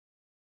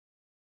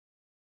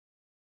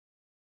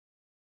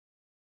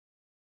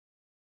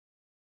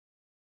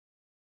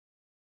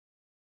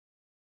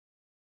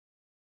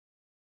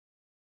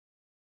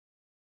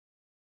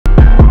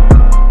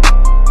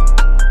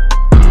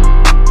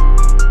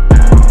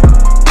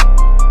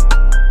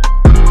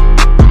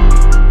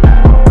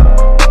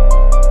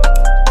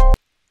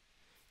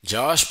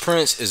Josh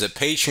Prince is a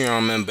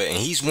Patreon member and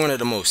he's one of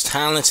the most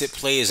talented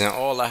players in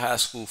all of high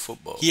school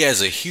football. He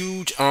has a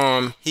huge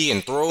arm, he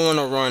can throw on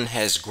a run,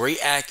 has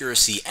great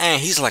accuracy, and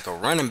he's like a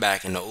running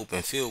back in the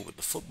open field with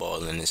the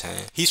football in his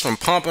hand. He's from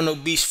Pompano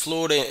Beach,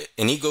 Florida,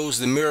 and he goes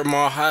to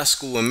Miramar High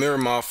School in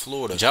Miramar,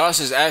 Florida. Josh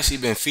has actually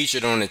been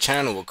featured on the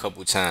channel a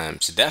couple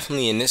times,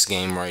 definitely in this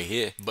game right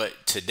here. But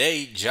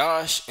today,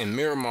 Josh and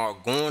Miramar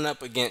going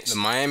up against the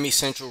Miami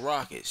Central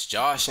Rockets.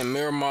 Josh and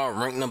Miramar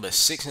ranked number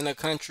 6 in the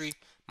country.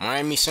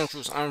 Miami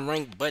Central's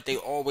unranked, but they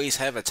always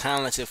have a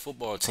talented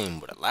football team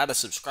with a lot of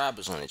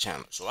subscribers on the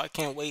channel. So I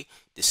can't wait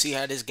to see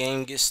how this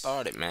game gets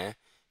started, man.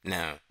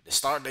 Now, to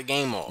start the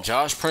game off,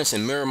 Josh Prince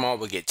and Miramar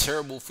would get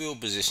terrible field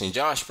position.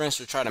 Josh Prince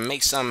would try to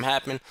make something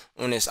happen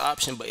on this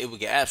option, but it would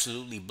get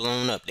absolutely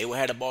blown up. They would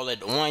have the ball at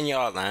the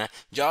 1-yard line.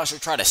 Josh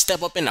would try to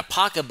step up in the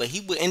pocket, but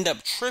he would end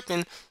up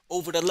tripping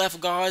over the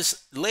left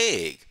guard's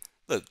leg.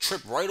 Look,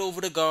 trip right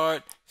over the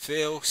guard,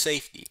 fail,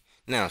 safety.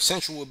 Now,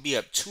 Central would be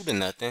up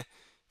 2-0.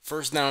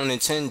 First down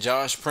and 10,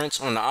 Josh Prince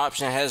on the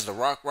option has the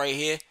rock right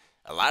here.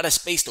 A lot of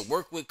space to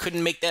work with.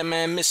 Couldn't make that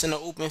man miss in the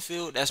open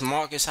field. That's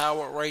Marcus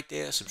Howard right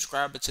there,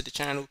 subscriber to the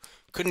channel.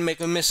 Couldn't make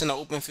him miss in the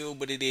open field,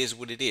 but it is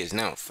what it is.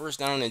 Now, first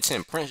down and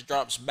 10, Prince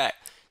drops back.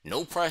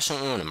 No pressure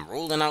on him.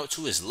 Rolling out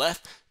to his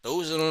left.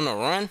 Throws it on the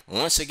run.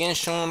 Once again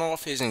showing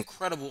off his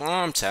incredible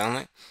arm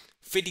talent.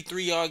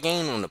 53-yard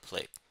gain on the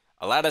play.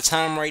 A lot of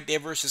time right there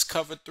versus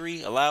cover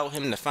 3 allowed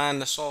him to find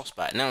the soft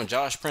spot. Now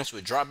Josh Prince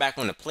would drop back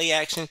on the play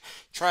action.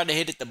 Try to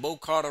hit it to Bo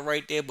Carter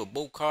right there, but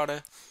Bo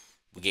Carter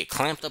would get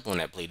clamped up on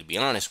that play, to be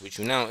honest with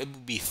you. Now it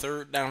would be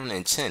third down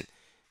and 10.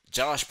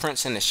 Josh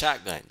Prince in the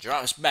shotgun.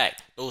 Drops back.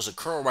 Throws a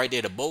curl right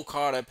there to Bo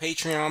Carter,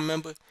 Patreon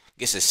member.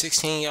 Gets a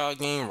 16-yard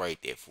gain right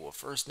there for a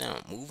first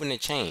down. Moving the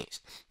chains.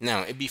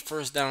 Now it'd be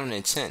first down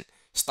and 10.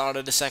 Start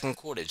of the second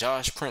quarter.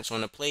 Josh Prince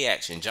on the play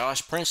action.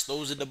 Josh Prince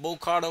throws it to Bo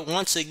Carter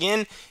once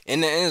again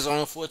in the end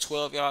zone for a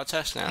 12-yard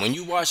touchdown. When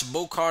you watch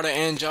Bo Carter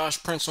and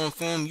Josh Prince on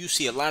film, you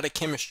see a lot of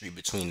chemistry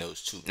between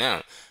those two.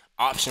 Now,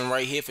 option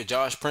right here for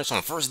Josh Prince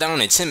on first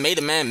down and 10. Made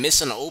a man miss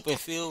in the open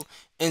field.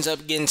 Ends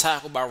up getting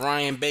tackled by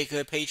Ryan Baker,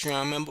 a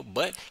Patreon member,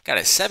 but got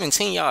a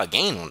 17-yard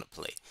gain on the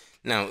play.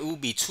 Now, it will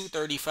be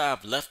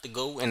 2:35 left to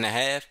go in the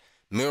half.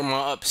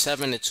 Miramar up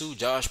 7-2.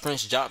 Josh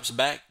Prince drops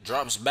back,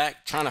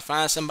 trying to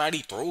find somebody,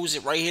 throws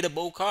it right here to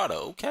Bo Carter.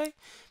 Okay,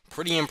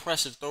 pretty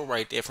impressive throw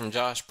right there from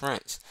Josh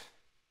Prince.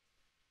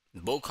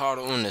 Bo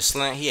Carter on the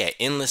slant. He had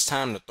endless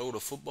time to throw the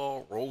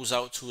football. Rolls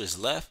out to his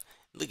left.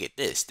 Look at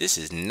this. This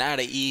is not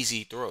an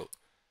easy throw.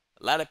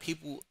 A lot of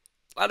people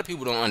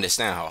don't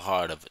understand how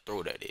hard of a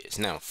throw that is.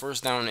 Now,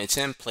 first down and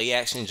 10, play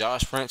action.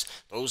 Josh Prince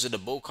throws it to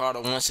Bo Carter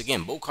once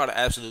again. Bo Carter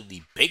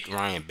absolutely baked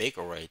Ryan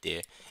Baker right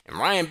there. And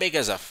Ryan Baker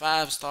is a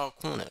 5-star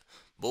corner.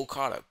 Bo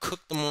Carter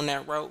cooked him on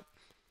that route.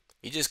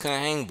 He just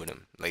couldn't hang with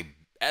him. Like,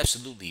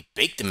 absolutely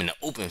baked him in the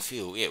open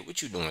field. Yeah,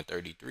 what you doing,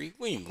 33?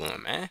 Where you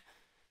going, man?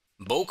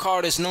 Bo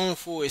Carter is known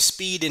for his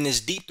speed and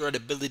his deep threat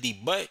ability,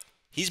 but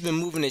he's been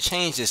moving to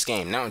change this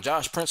game. Now,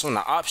 Josh Prince on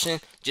the option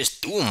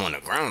just threw him on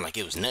the ground like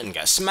it was nothing.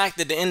 Got smacked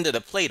at the end of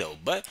the play, though,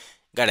 but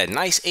got a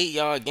nice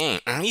 8-yard gain.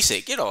 He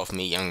said, get off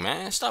me, young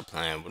man. Stop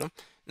playing with him.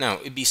 Now,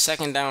 it'd be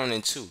second down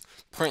and 2.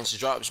 Prince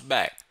drops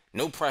back.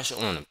 No pressure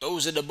on him.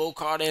 Throws it to Bo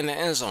Carter in the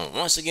end zone.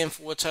 Once again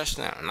for a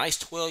touchdown.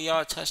 Nice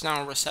 12-yard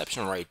touchdown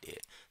reception right there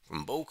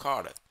from Bo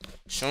Carter.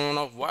 Showing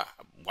off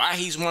why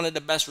he's one of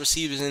the best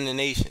receivers in the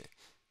nation.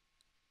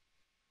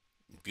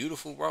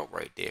 Beautiful route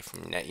right there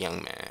from that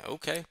young man.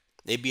 Okay.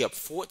 They'd be up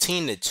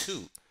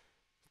 14-2.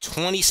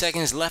 20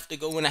 seconds left to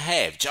go in the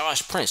half.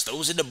 Josh Prince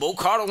throws it to Bo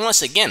Carter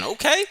once again.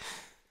 Okay.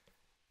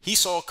 He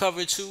saw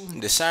cover 2.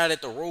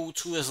 Decided to roll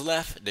to his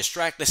left.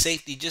 Distract the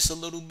safety just a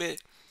little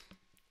bit.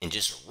 And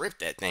just rip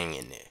that thing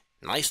in there.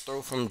 Nice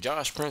throw from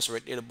Josh Prince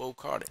right there to Bo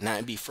Carter. Now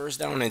it'd be first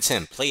down and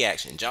 10. Play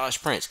action. Josh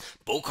Prince.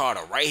 Bo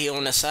Carter right here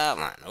on the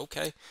sideline.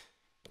 Okay.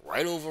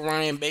 Right over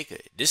Ryan Baker.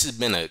 This has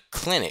been a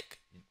clinic.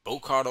 Bo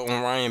Carter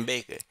on Ryan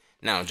Baker.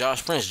 Now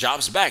Josh Prince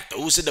drops back.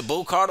 Throws it to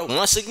Bo Carter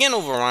once again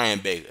over Ryan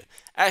Baker.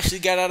 Actually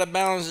got out of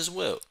bounds as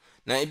well.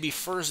 Now it'd be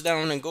first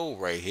down and goal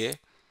right here.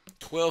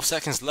 12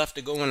 seconds left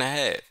to go in the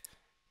half.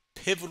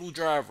 Pivotal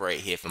drive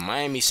right here for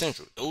Miami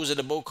Central. Those are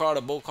the Bo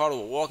Carter. Bo Carter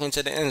will walk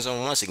into the end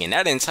zone once again.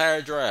 That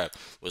entire drive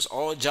was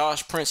all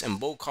Josh Prince and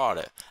Bo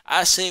Carter.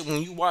 I said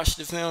when you watch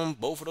the film,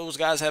 both of those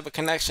guys have a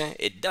connection.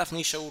 It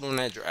definitely showed on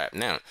that drive.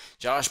 Now,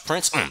 Josh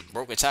Prince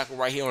broke a tackle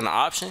right here on the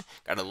option.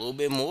 Got a little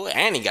bit more,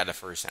 and he got the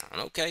first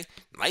down. Okay,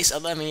 nice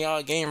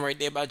 11-yard game right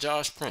there by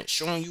Josh Prince,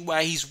 showing you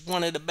why he's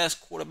one of the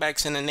best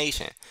quarterbacks in the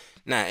nation.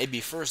 Now, it'd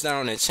be first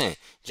down and 10.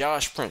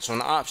 Josh Prince on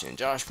the option.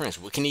 Josh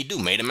Prince, what can he do?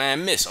 Made a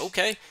man miss.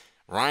 Okay.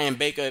 Ryan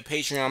Baker, a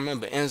Patreon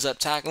member, ends up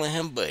tackling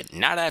him, but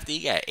not after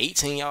he got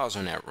 18 yards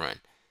on that run.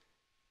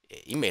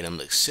 He made him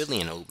look silly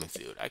in the open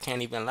field. I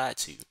can't even lie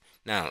to you.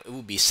 Now, it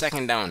will be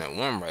second down and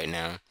 1 right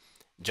now.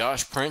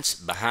 Josh Prince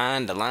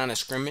behind the line of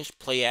scrimmage,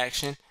 play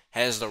action,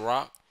 has the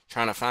rock,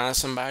 trying to find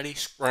somebody,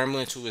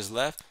 scrambling to his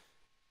left.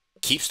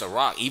 Keeps the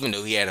rock even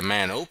though he had a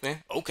man open.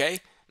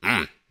 Okay.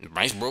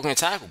 Nice broken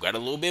tackle. Got a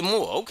little bit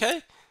more.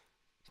 Okay.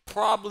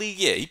 probably,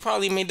 yeah, he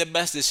probably made the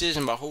best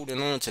decision by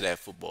holding on to that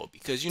football,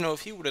 because, you know,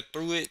 if he would have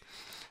threw it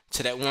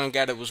to that one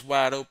guy that was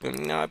wide open,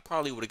 you know, I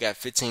probably would have got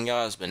 15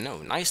 yards, but no,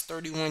 nice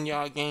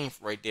 31-yard gain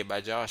right there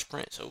by Josh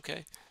Prince.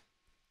 Okay,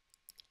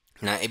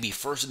 now it'd be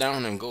first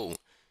down and goal.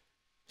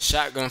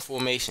 Shotgun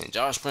formation.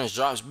 Josh Prince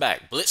drops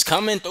back. Blitz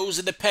coming, throws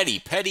it to Petty.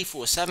 Petty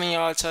for a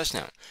 7-yard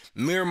touchdown.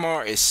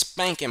 Miramar is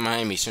spanking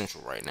Miami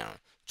Central right now.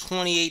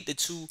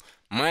 28-2.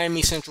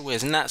 Miami Central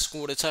has not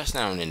scored a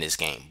touchdown in this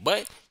game,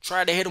 but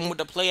try to hit him with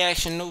the play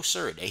action. No,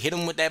 sir. They hit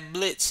him with that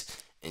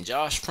blitz, and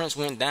Josh Prince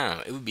went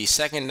down. It would be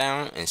second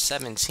down and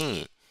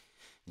 17.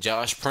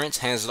 Josh Prince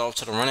hands it off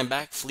to the running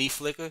back. Flea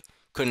flicker.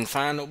 Couldn't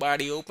find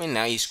nobody open.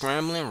 Now he's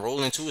scrambling,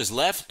 rolling to his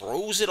left,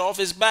 throws it off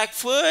his back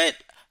foot.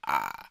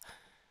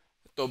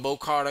 Though Bo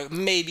Carter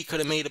maybe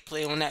could have made a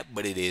play on that,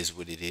 but it is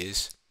what it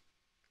is.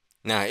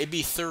 Now it'd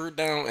be third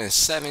down and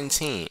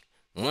 17.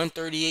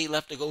 1:38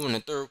 left to go in the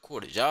third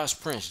quarter. Josh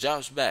Prince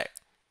drops back,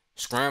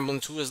 scrambling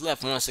to his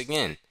left once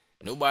again.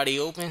 Nobody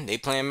open. They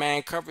playing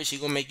man coverage. He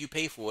gonna make you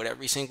pay for it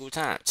every single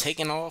time.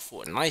 Taking off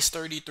for a nice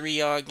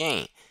 33-yard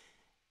gain.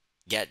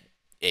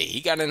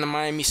 He got into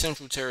Miami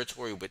Central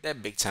territory with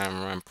that big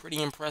time run.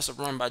 Pretty impressive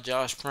run by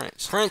Josh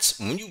Prince. Prince,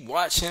 when you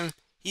watch him,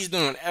 he's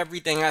doing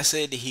everything I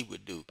said that he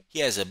would do. He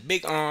has a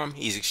big arm,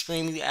 he's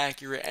extremely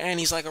accurate, and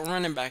he's like a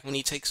running back when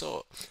he takes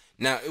off.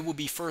 Now it will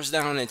be first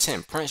down and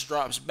 10. Prince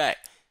drops back.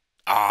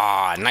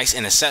 Nice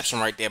interception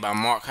right there by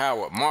Mark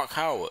Howard. Mark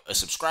Howard, a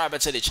subscriber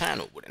to the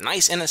channel, with a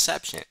nice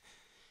interception.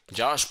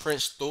 Josh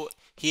Prince thought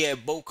he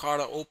had Bo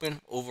Carter open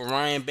over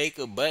Ryan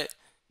Baker, but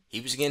he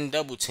was getting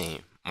double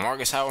teamed.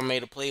 Marcus Howard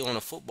made a play on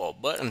the football,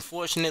 but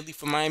unfortunately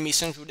for Miami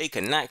Central, they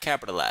could not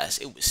capitalize.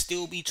 It would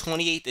still be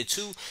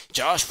 28-2.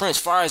 Josh Prince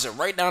fires it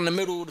right down the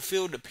middle of the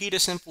field to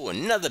Peterson for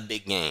another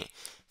big gain.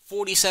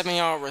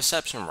 47-yard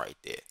reception right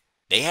there.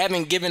 They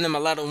haven't given him a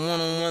lot of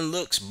one-on-one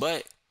looks,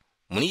 but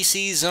when he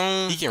sees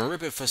zone, he can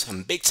rip it for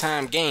some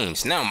big-time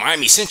games. Now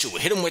Miami Central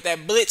will hit him with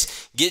that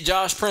blitz, get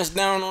Josh Prince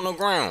down on the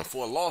ground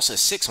for a loss of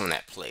 6 on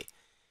that play.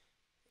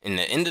 In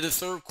the end of the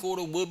third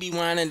quarter, we'll be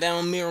winding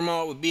down.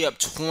 Miramar would be up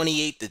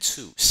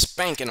 28-2.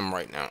 Spanking them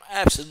right now.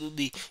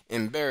 Absolutely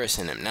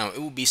embarrassing them. Now,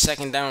 it will be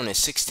second down and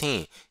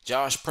 16.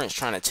 Josh Prince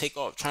trying to take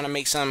off, trying to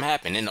make something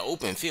happen in the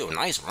open field.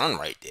 Nice run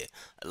right there.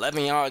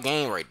 11-yard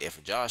gain right there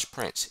for Josh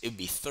Prince. It would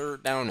be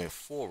third down and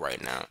 4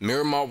 right now.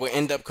 Miramar will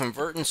end up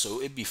converting, so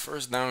it'd be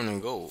first down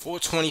and goal.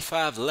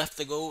 4:25 left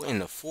to go in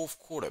the fourth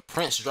quarter.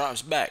 Prince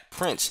drops back.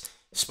 Prince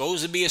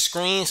supposed to be a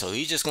screen, so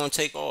he's just going to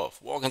take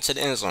off. Walking to the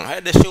end zone.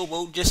 Had to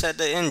showboat just at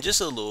the end, just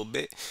a little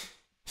bit.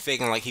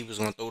 Faking like he was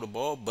going to throw the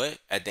ball. But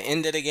at the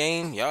end of the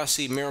game, y'all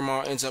see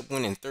Miramar ends up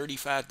winning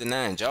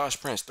 35-9. Josh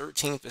Prince,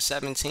 13 for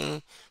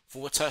 17.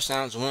 4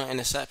 touchdowns, 1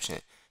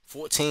 interception.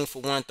 14 for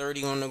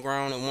 130 on the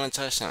ground and 1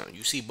 touchdown.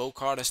 You see Bo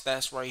Carter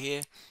stats right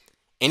here.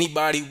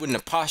 Anybody with an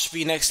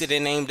apostrophe next to their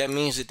name, that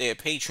means that they're a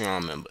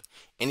Patreon member.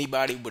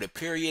 Anybody with a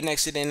period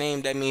next to their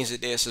name, that means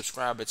that they're a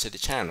subscriber to the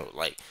channel.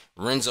 Like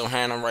Renzo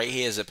Hanna right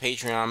here is a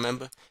Patreon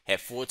member.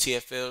 Had 4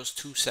 TFLs,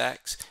 2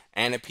 sacks,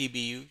 and a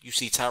PBU. You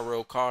see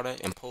Tyrell Carter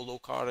and Polo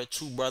Carter,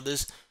 2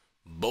 brothers,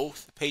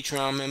 both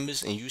Patreon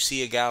members. And you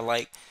see a guy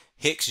like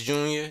Hicks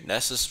Jr.,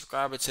 that's a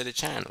subscriber to the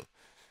channel.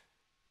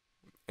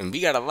 And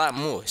we got a lot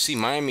more. See,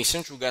 Miami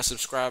Central got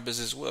subscribers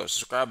as well.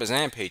 Subscribers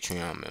and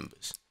Patreon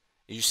members.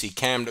 You see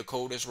Cam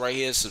Dakotas right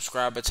here,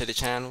 subscriber to the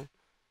channel.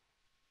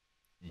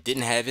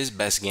 Didn't have his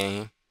best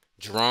game.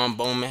 Jerome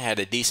Bowman had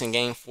a decent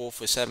game, 4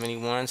 for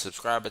 71,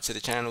 subscriber to the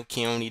channel.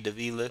 Keone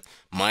Davila,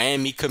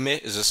 Miami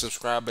commit, is a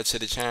subscriber to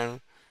the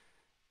channel.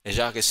 As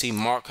y'all can see,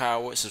 Mark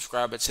Howard,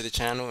 subscriber to the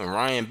channel. And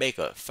Ryan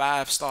Baker,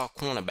 5-star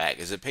cornerback,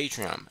 is a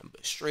Patreon member.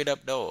 Straight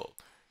up dog.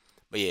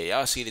 But yeah,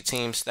 y'all see the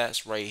team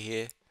stats right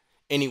here.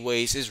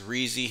 Anyways, it's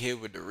Reezy here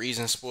with the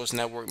Reason Sports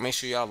Network. Make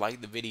sure y'all like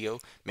the video.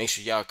 Make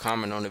sure y'all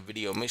comment on the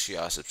video. Make sure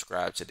y'all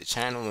subscribe to the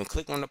channel. And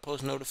click on the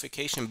post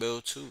notification bell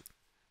too.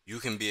 You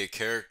can be a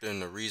character in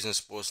the Reason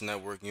Sports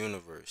Network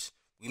universe.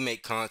 We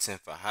make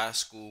content for high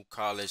school,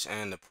 college,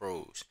 and the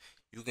pros.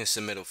 You can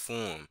submit a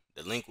form.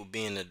 The link will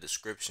be in the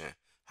description.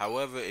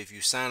 However, if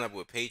you sign up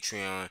with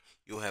Patreon,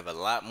 you'll have a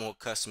lot more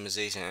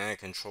customization and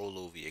control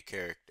over your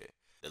character.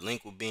 The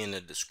link will be in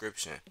the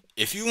description.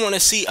 If you want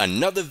to see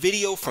another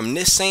video from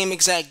this same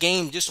exact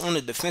game just on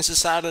the defensive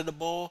side of the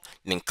ball,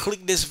 then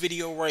click this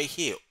video right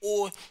here.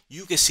 Or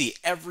you can see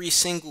every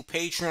single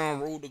Patreon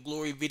Road to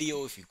Glory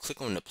video if you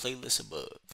click on the playlist above.